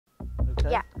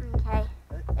Okay. Yeah, okay.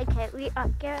 Okay, we are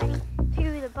going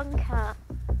to the bunker.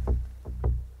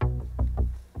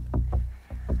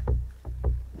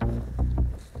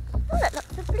 Oh, look,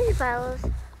 lots of bluebells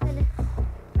and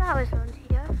flowers around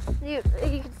here. You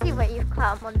can see where you've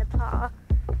come on the path.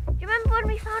 Do you remember when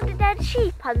we found a dead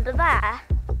sheep under there?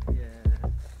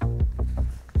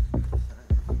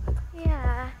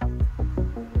 Yeah.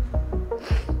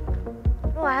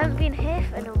 Oh, I haven't been here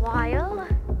for a while.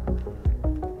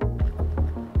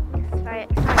 It's very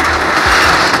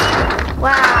exciting.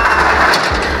 Wow.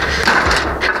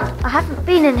 I haven't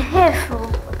been in here for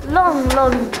a long,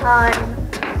 long time.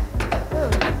 Ooh.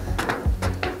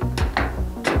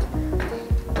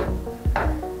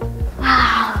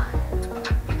 Wow.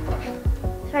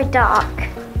 It's very dark.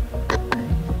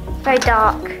 It's very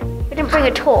dark. We didn't bring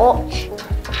a torch.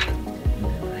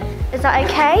 Is that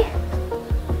okay?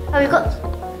 Oh, we've got...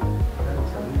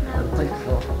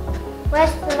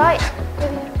 Where's the light?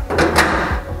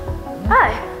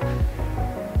 Oh.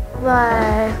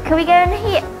 Whoa. Can we go in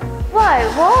here? Whoa,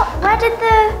 what?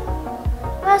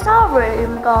 Where's our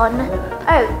room gone?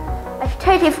 Oh, I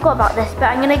totally forgot about this, but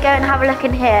I'm going to go and have a look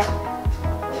in here.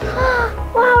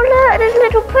 Wow, look, there's a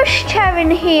little pushchair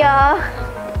in here.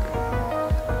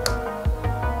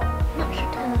 Not sure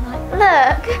to turn the light.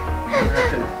 Look.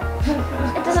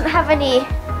 It doesn't have any...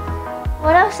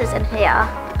 What else is in here?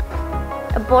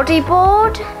 A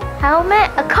bodyboard,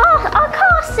 helmet, our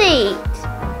car seat.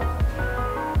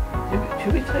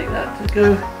 Should we take that to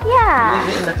go Yeah.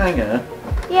 leave it in the hangar?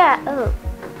 Yeah, oh.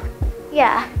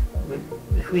 Yeah.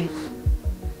 Should we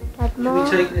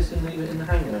take this and leave it in the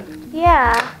hangar?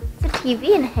 Yeah. There's a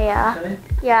TV in here. Okay.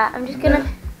 Yeah, I'm just gonna...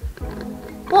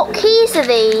 What keys are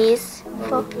these?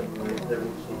 They're all sorts.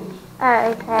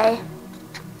 Oh, okay.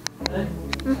 Okay.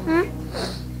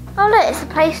 Oh look, it's a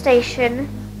PlayStation.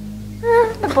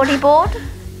 A bodyboard.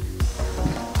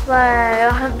 Whoa,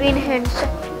 I haven't been here in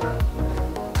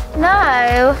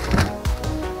No.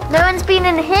 No one's been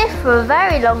in here for a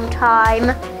very long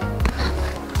time.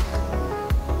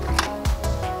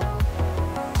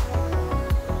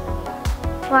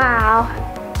 Wow.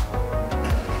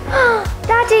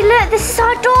 Daddy, look, this is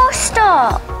our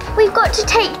doorstop. We've got to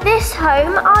take this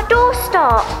home, our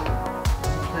doorstop.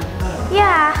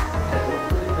 Yeah.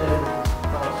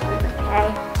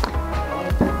 Okay.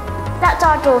 That's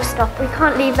our doorstop. We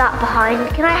can't leave that behind.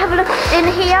 Can I have a look in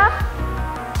here?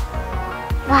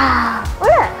 Wow. Oh,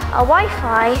 look, our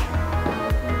Wi-Fi.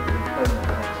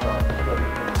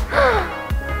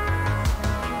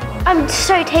 I'm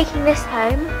so taking this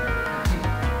home.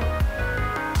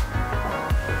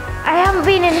 I haven't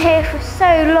been in here for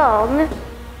so long.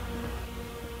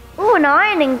 Oh, an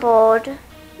ironing board.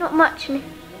 Not much in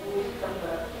here.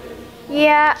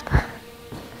 Yep.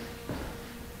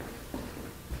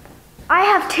 I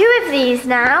have 2 of these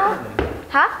now.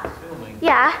 Huh?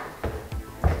 Yeah.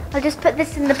 I'll just put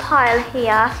this in the pile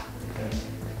here.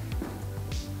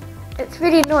 It's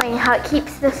really annoying how it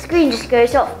keeps the screen just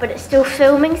goes off, but it's still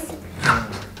filming.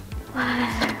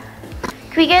 Can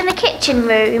we go in the kitchen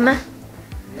room?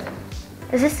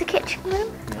 Is this the kitchen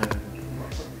room?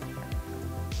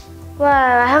 Whoa,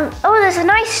 I haven't... Oh, there's a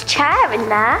nice chair in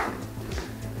there.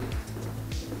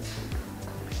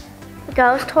 The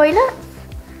girls' toilet.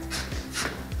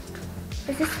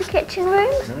 Is this the kitchen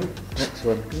room? No, next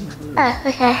one. Oh,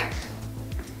 okay.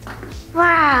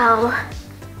 Wow.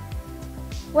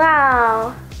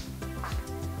 Wow.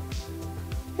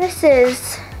 This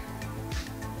is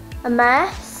a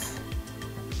mess.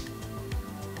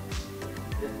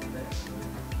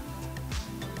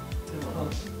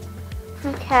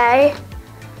 Okay.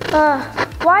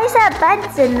 Why is there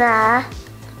beds in there?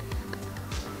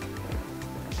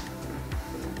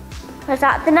 Was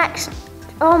that the next?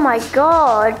 Oh my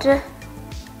god.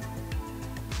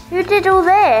 Who did all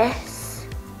this?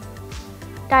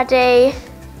 Daddy.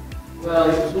 Well,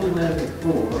 it was all there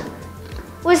before.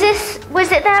 Was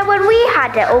it there when we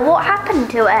had it, or what happened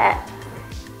to it?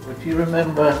 If you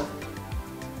remember,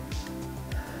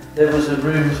 there was a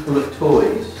room full of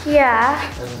toys. Yeah.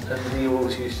 And we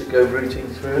always used to go rooting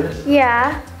through it.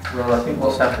 Yeah. Well, I think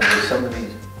what's happened is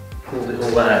somebody's pulled it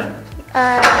all out.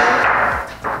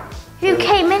 Who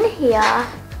came in here?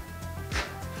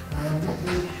 I'm not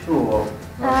really sure.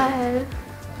 Oh. I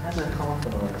had a half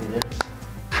an idea.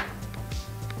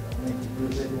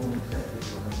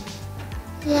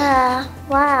 Yeah.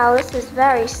 Wow, this is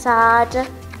very sad. Well,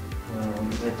 we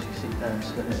went to sit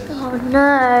downstairs. Oh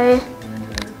no.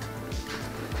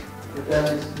 Go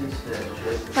down these stairs,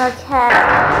 Okay.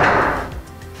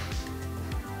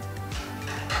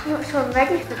 I'm not sure I'm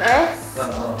ready for this.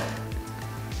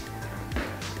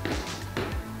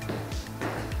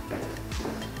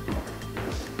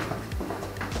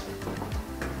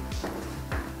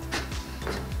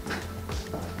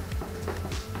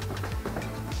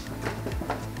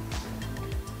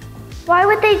 Why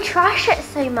would they trash it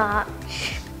so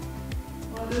much?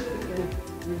 Well, I don't think they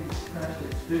really trashed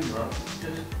it too much.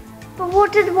 Just, But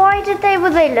were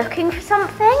they looking for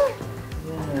something?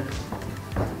 yeah.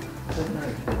 I don't know.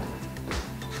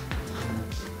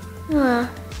 Huh.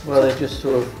 Well, they're just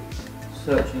sort of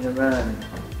searching around.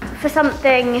 For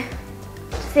something,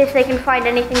 to see if they can find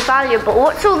anything valuable.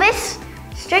 What's all this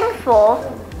string for?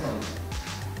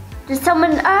 Did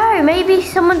maybe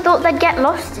someone thought they'd get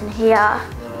lost in here.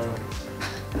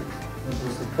 That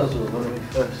was the puzzle when we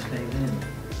first came in.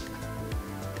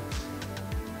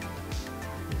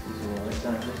 This is alright,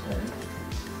 down this end.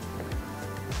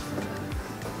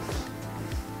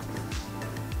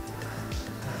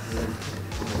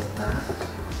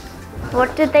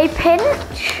 What did they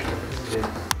pinch?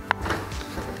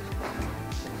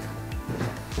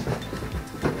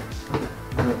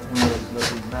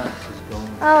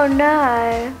 Oh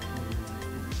no.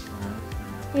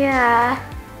 Yeah.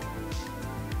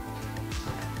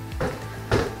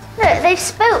 Look, they've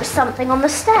spilt something on the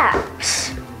steps.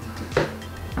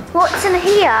 What's in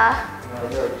here?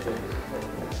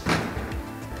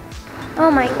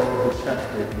 Oh my.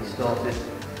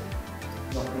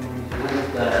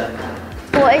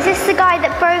 What, is this the guy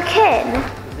that broke in?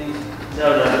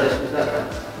 No, this was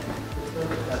that.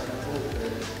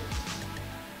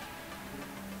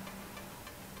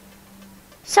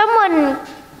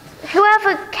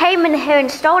 Whoever came in here and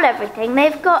stole everything,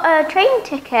 they've got a train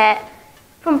ticket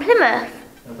from Plymouth.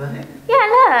 Have they?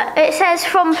 Yeah, look, it says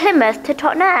from Plymouth to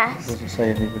Totnes. It doesn't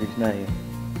say anybody's name.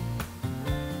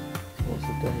 What's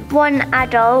the date? One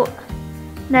adult.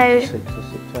 No. 6th of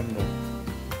September.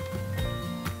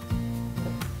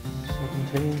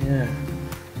 17, yeah.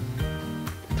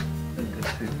 Don't go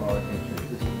too far ahead.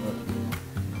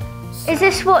 Is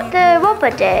this what the robber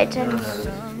did? No, this is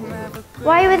what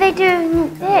Why were they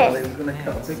doing they this? were going to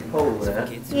cut a big hole there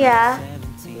Yeah.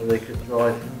 so they could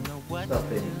drive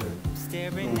stuff into.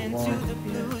 Oh,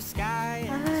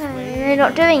 they're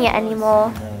not doing it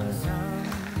anymore.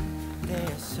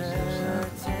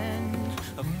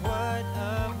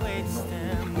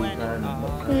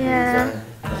 Yeah.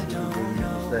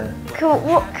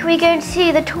 Can we go and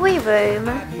see the toy room?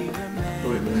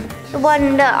 The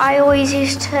one that I always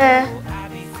used to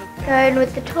go in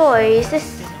with the toys.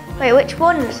 Wait, which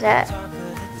one is it?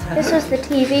 This was the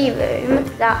TV room.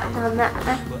 That down there.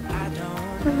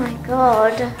 Oh my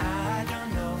god.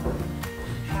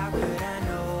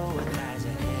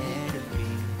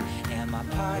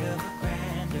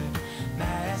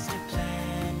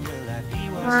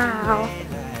 Wow.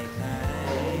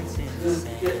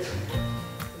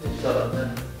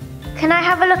 Can I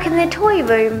have a look in the toy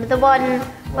room? The one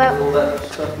where... All that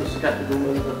stuff was scattered all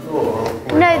over the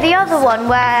floor? No, the other one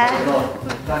where...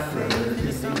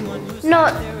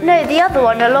 No, the other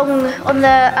one along on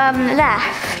the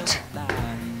left.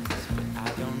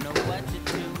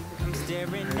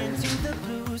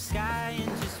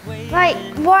 Like,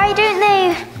 why don't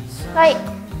they... Like,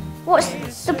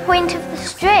 what's the point of the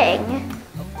string?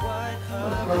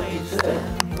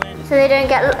 So they don't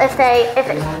get...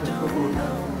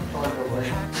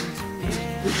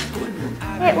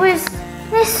 It was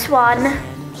this one.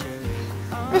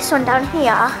 This one down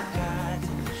here.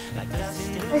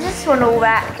 Is this one all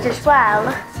wrecked as well?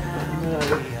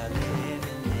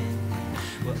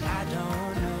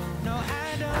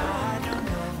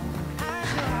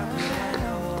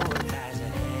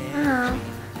 Oh.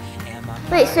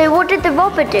 Wait, so what did the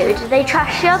robber do? Did they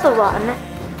trash the other one?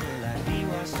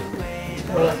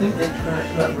 Well, I think they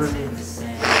trashed that room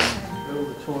where all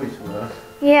the toys were.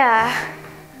 Yeah.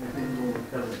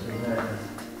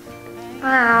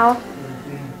 Wow.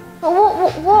 But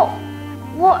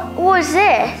what was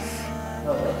this?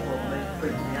 Oh, that's what made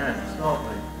freak me out to start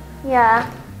with.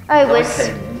 Yeah. Oh, it was... I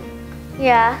came in,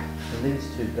 Yeah. and these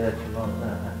two beds were like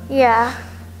that, Yeah.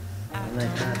 and they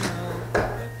had,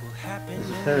 there's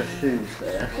a pair of shoes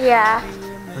there, Yeah.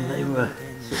 and they were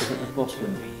sort of at the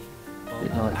bottom, a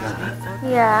bit like that,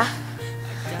 Yeah.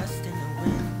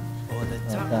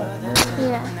 like that, and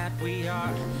then Yeah.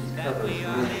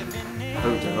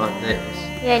 open like this.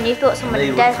 Yeah, and you thought someone They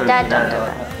was were dead open under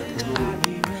like that. that.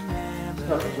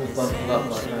 Stuff was all bundled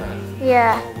up like that.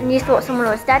 Yeah, and you thought someone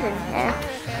was dead in here.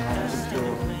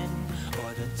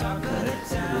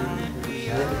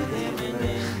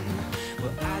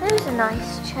 There's a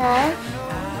nice chair.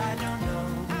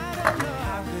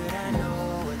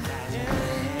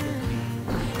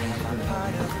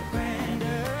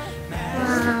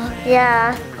 Wow,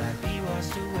 yeah.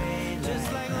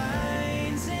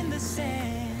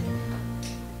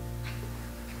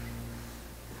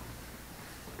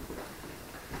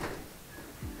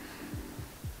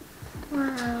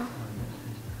 Wow.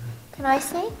 I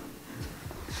see?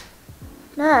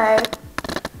 No.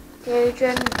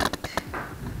 Deodorant.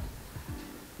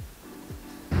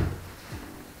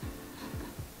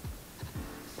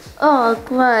 Oh,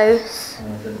 gross.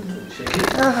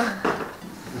 Oh.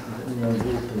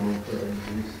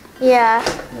 Yeah.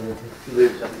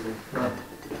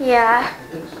 Yeah.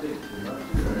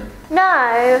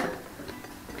 No.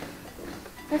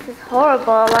 This is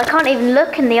horrible. I can't even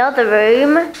look in the other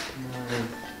room. No.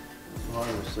 I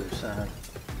was so sad.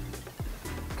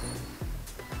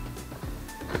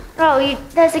 Oh,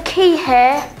 there's a key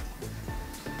here.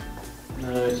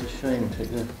 No, it's a shame,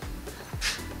 Tigger.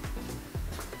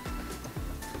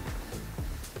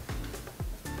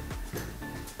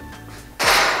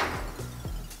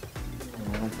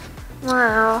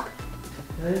 Wow.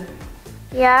 Okay.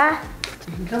 Yeah.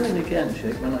 You can come in again,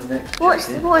 Chick, when I next What is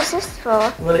this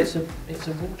for? Well, it's a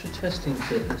water testing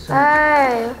kit. It's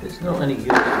not any use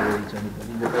really to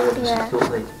anybody, but they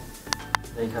obviously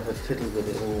thought they'd have a fiddle with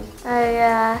it all. Oh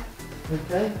yeah.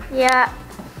 Okay. Yeah.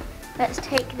 Let's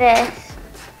take this.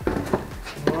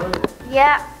 Alright.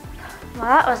 Yeah. Well,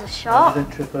 that was a shock.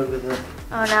 Don't trip over the...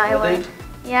 Oh no, I won't.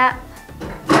 Yeah.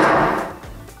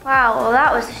 Wow, well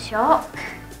that was a shock.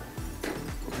 You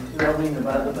see what I mean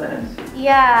about the bed?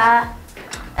 Yeah.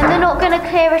 And they're not going to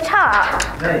clear it up?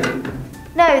 Hey.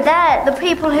 No, they're the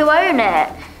people who own it.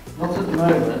 Not at the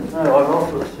moment. No, I've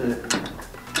offered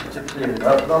to clear it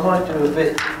up, but I might do a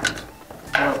bit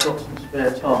when I've got some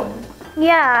spare time.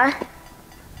 Yeah.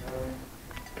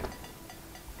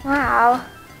 Wow.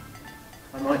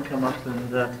 I might come up and,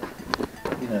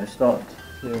 start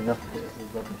clearing up a bit of the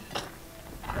rubbish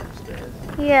upstairs.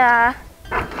 Yeah.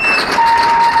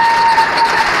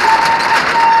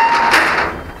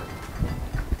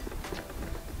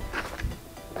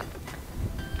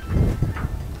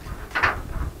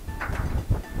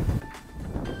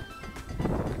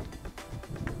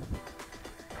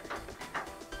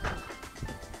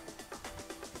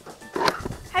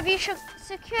 Have you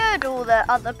secured all the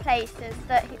other places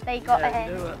that they got in?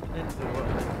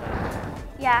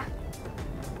 Yeah.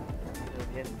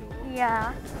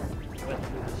 Yeah. Went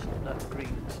through that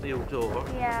green steel door.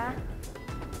 Yeah.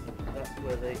 That's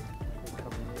where they were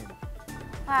coming in.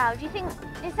 Wow, do you think,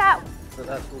 is that... So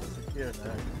that's all secure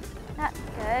now. That's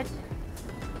good.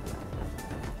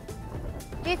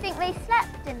 Do you think they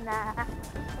slept in there? Oh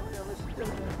yeah, this is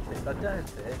different. I doubt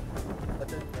it. I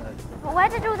don't know. But where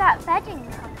did all that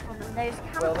bedding come from, those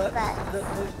camp Well, beds?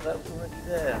 that was already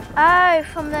there. Oh,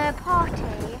 from the party?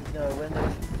 No, when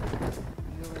those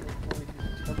urine boys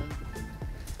come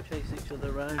and chase each other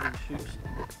around and shoot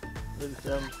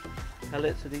those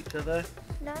pellets at each other.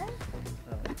 No?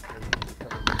 Oh,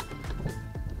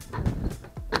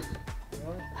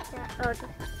 Yeah, oh, just...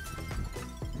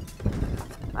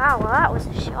 Wow, well that was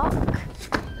a shock.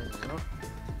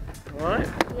 Alright.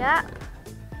 Yeah.